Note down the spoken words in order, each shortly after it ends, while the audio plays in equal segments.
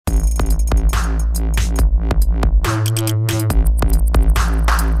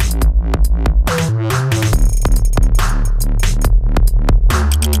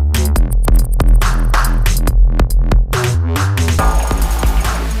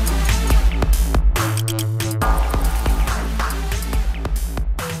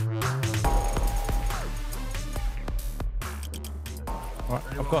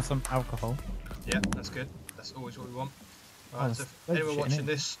got some alcohol. Yeah, that's good. That's always what we want. Right, so if anyone watching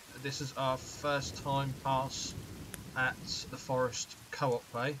this, this is our first time pass at the Forest co-op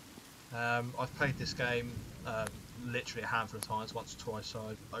play. I've played this game literally a handful of times, once or twice,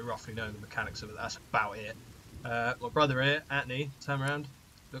 so I roughly know the mechanics of it. That's about it. My brother here, Anthony, turn around,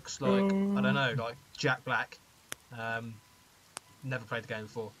 looks like, I don't know, like Jack Black. Never played the game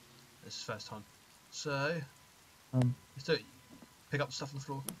before. This is his first time. So, let's do it. Pick up the stuff on the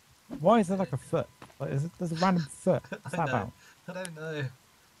floor. Why is there like a foot? Like, there's a random foot. What's that about? I don't know.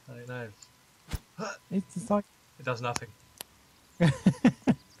 I don't know. It's just like... It does nothing.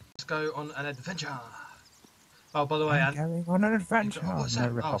 Let's go on an adventure. Oh, by the way, I'm going on an adventure. Oh, what's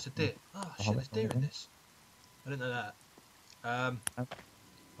that? Oh, it's a deer. Oh, shit, there's deer in this. I didn't know that.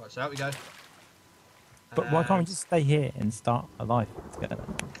 Right, so out we go. But why can't we just stay here and start a life together?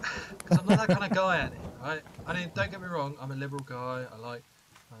 Because I'm not that kind of guy, Annie. Right? I mean, don't get me wrong. I'm a liberal guy. I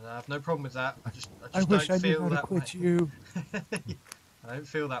have no problem with that. I just don't feel that way. You. I don't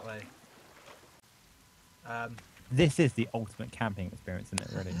feel that way. This is the ultimate camping experience, isn't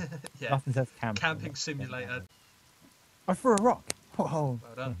it? Really. Yeah. Nothing says camping. Camping simulator. I threw a rock. Oh.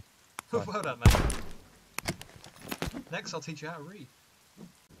 Well done. Well done, mate. Next, I'll teach you how to read.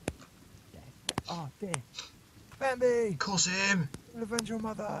 Oh dear. Bambi! Curse him! Avenge your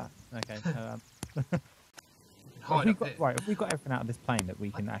mother! Okay. Have we got everything out of this plane that we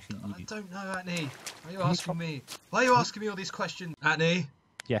can actually use? I don't know, Anthony. Why are you asking me? Why are you asking me all these questions? Anthony?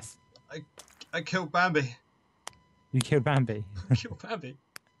 Yes. I killed Bambi. You killed Bambi? I killed Bambi.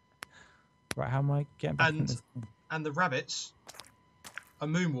 Right, how am I getting back from this? And the rabbits are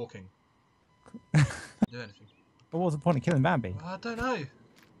moonwalking. Do anything. What was the point of killing Bambi? I don't know.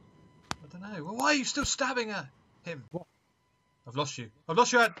 Well, why are you still stabbing him? What? I've lost you. I've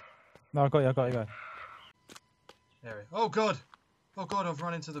lost you, Ed. No, I got you. There we Oh God, I've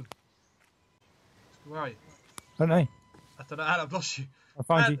run into them. Where are you? I don't know. I don't know, Ed, I've lost you. I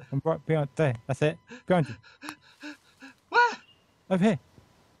found you. I'm right behind there. That's it. Behind you. Where? Over here.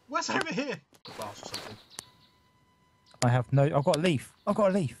 Where's over here? Glass or something. I have no. I've got a leaf.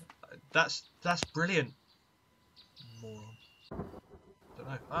 That's brilliant. Moron. Don't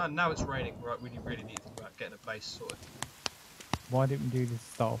know. Ah, now it's raining. Right, we really need to think about getting a base sorted. Why didn't we do this to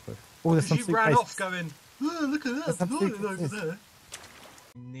start off with? Oh, there's some you ran off going, oh, look at that, over there.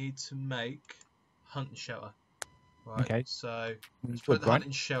 We need to make hunting shelter. Right, okay. So let's put the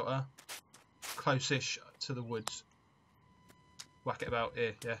hunting shelter close-ish to the woods. Whack it about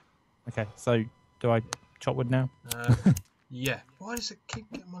here, yeah. Okay, so do I chop wood now? Yeah. Why does it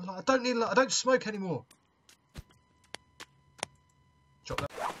keep getting my light? I don't need light. I don't smoke anymore. Chop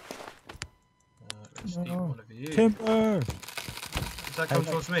that. Let's eat one of you. Timber! Does that come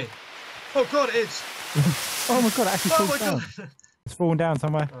towards me? Oh God, it is! Oh my God, it actually falls down. God. It's fallen down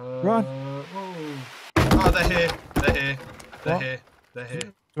somewhere. Run! Oh, they're here. They're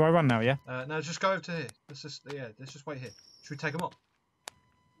here. Do I run now, yeah? No, just go over to here. Let's just wait here. Should we take them up?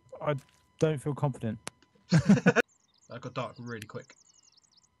 I don't feel confident. I got dark really quick.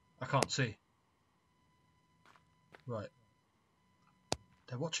 I can't see. Right.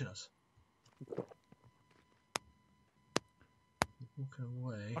 They're watching us. Walking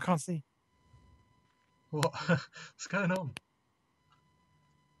away. I can't see. What? What's going on?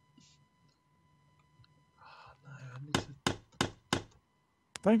 Oh, no, I need to...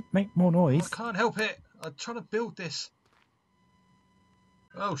 Don't make more noise. Oh, I can't help it. I'm trying to build this.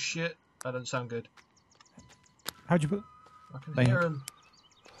 Oh shit. That doesn't sound good. How'd you put... I can hear them.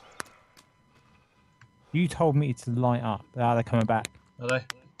 You told me to light up. Ah, they're coming back. Are they?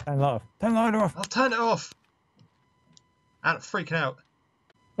 Turn the light off. Turn the light off. I'll turn it off. I'm freaking out.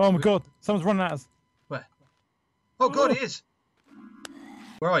 Oh my God. Someone's running at us. Where? Oh God, it is.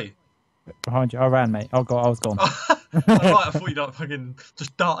 Where are you? Behind you. I ran, mate. Oh God, I was gone. I thought you'd like fucking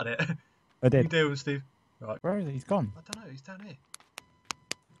just darted it. I did. You do, Steve. Right. Where is he? He's gone. I don't know. He's down here.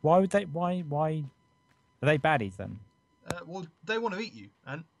 Why would they? Why? Are they baddies then? Well, they want to eat you,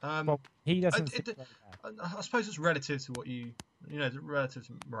 and well, he doesn't. I suppose it's relative to what you know, it's relative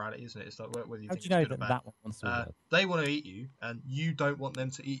to morality, isn't it? It's like whether you How think do you know it's good that or that one wants to? They want to eat you, and you don't want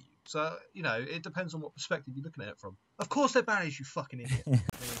them to eat you. So you know, it depends on what perspective you're looking at it from. Of course, they're baddies, you fucking idiot.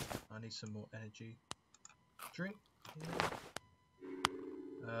 I need some more energy. Drink.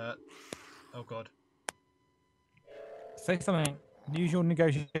 Oh God. Say something. Use your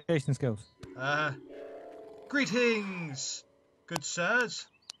negotiation skills. Greetings, good sirs.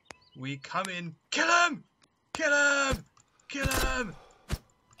 We come in. Kill him! Kill him! Kill him!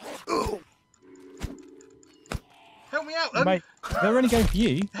 Help me out, mate. They're only going for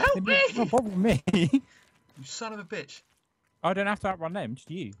you. Help me! Not bother me. You son of a bitch. I don't have to outrun them,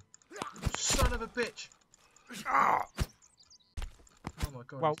 just you. Son of a bitch! Oh my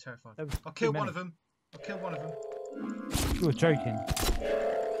god, Well, he's terrifying. there was I'll too kill many. one of them. I'll kill one of them. You were joking.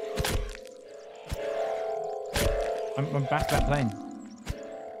 I'm back to that plane.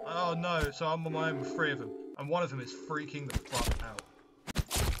 Oh no, so I'm on my own with 3 of them. And one of them is freaking the fuck out.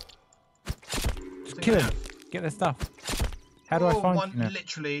 Just kill him. Get their stuff. How do I find one you now?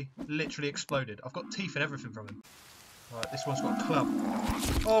 literally exploded. I've got teeth and everything from him. Right, this one's got a club.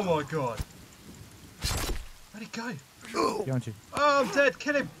 Oh my god. Where'd he go? Behind you. Oh, I'm dead.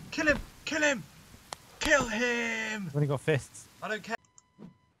 Kill him. Kill him. Kill him. Kill him. I've only got fists. I don't care.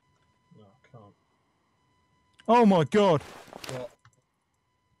 No, I can't. Oh my god. What?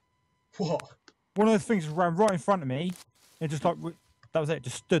 What? One of those things ran right in front of me. And just like, that was it.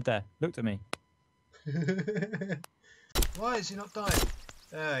 Just stood there. Looked at me. Why is he not dying?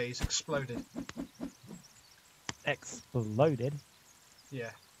 Yeah, he's exploded. Exploded? Yeah.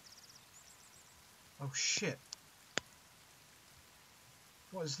 Oh shit.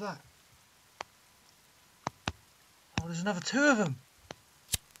 What is that? Oh, there's another 2 of them.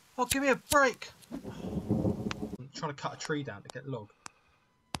 Oh, give me a break. I'm trying to cut a tree down to get log.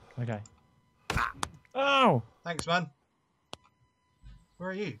 Okay. Oh! Thanks, man. Where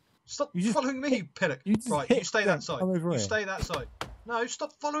are you? Stop You just following me, you pillock. Right, you stay that side. You stay that side. No,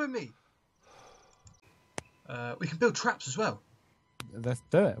 stop following me. We can build traps as well. Let's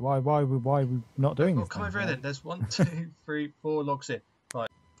do it. Why are we not doing this? Come over here then. There's 1, 2, 3, 4 logs here. Right.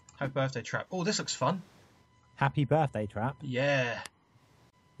 Happy birthday trap. Oh, this looks fun. Happy birthday trap? Yeah.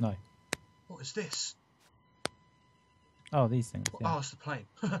 No. What is this? Oh, these things. Yeah. Oh, it's the plane.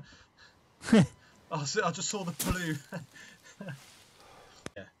 I just saw the blue.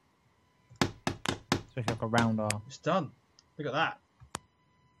 Yeah. Especially like a round arm. It's done. Look at that.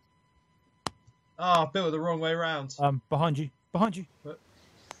 Oh, I built it the wrong way around. Behind you. Behind you.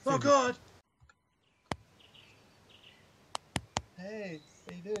 Oh god! Hey,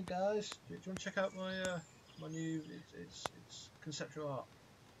 how you doing, guys? Do you want to check out my my new? It's conceptual art.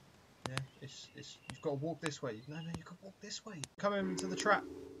 Yeah, it's you've got to walk this way. No, you can walk this way. Come into the trap.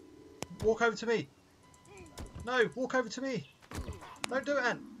 Walk over to me. No, walk over to me. Don't do it,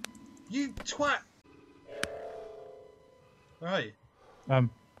 Ant. You twat. Where are you?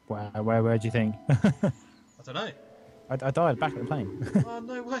 Where do you think? I don't know. I died back at the plane. Oh,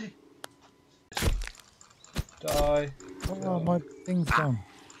 no way. Die. Oh, my thing's gone.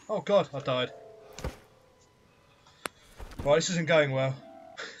 Oh god, I died. Right, this isn't going well.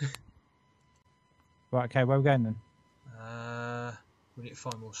 Right, okay, where are we going then? We need to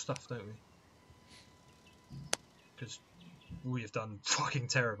find more stuff, don't we? Because we have done fucking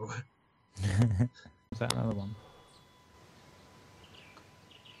terrible. Is that another one?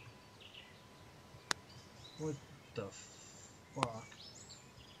 What the fuck?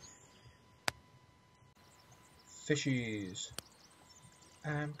 Fishies.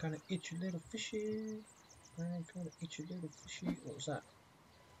 I'm gonna eat you, little fishy. I'm gonna eat you, little fishy. What was that?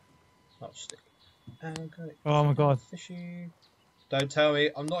 Oh, stick. I'm gonna eat Oh my god. fishy. Don't tell me.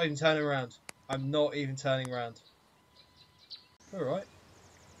 I'm not even turning around. I'm not even turning around. Alright.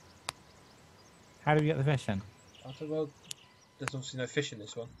 How do we get the fish then? I thought, well, there's obviously no fish in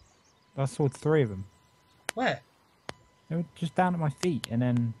this one. I saw 3 of them. Where? They were just down at my feet and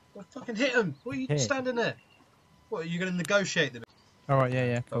then... Well, fucking hit them! What are you standing there? What, are you going to negotiate them? Alright,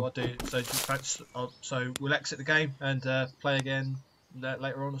 yeah, cool. I'll do, so we'll exit the game and play again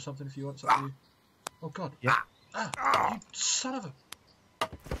later on or something if you want something. Oh god. Yeah. You son of a...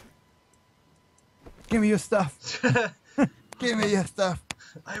 Give me your stuff! Give me your stuff!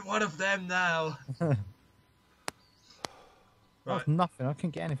 I'm one of them now! Right. That's nothing, I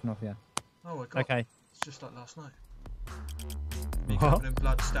couldn't get anything off you. Oh my god. Okay. It's just like last night. Me covered in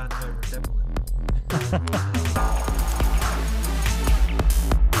blood standing over a dead woman.